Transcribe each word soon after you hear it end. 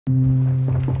Use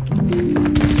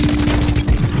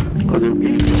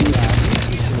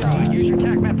your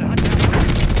tac map to hunt down.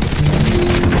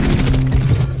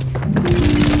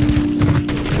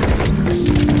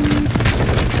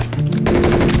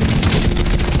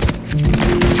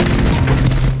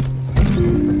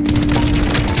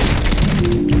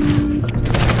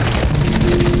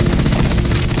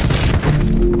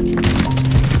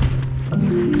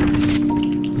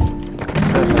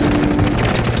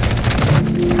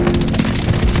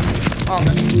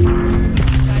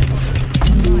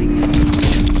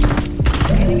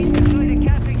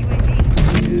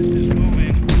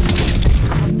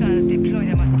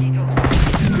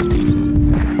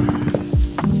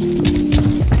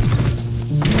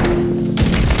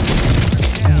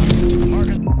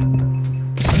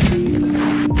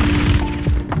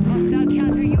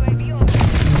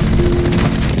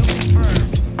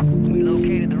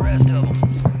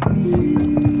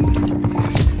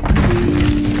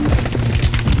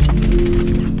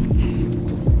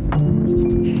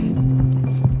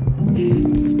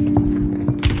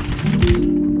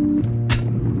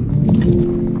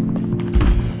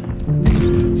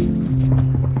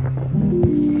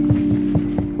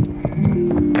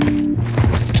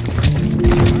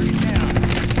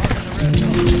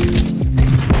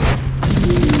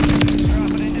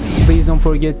 Please don't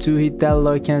forget to hit that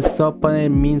like and sub button. It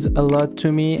means a lot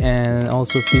to me, and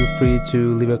also feel free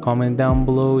to leave a comment down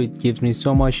below. It gives me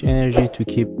so much energy to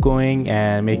keep going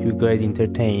and make you guys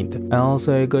entertained. And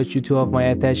also I got you two of my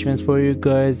attachments for you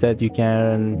guys that you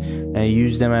can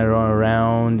use them and run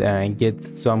around and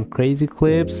get some crazy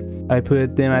clips. I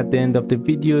put them at the end of the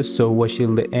video, so watch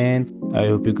till the end. I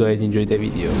hope you guys enjoyed the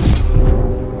video.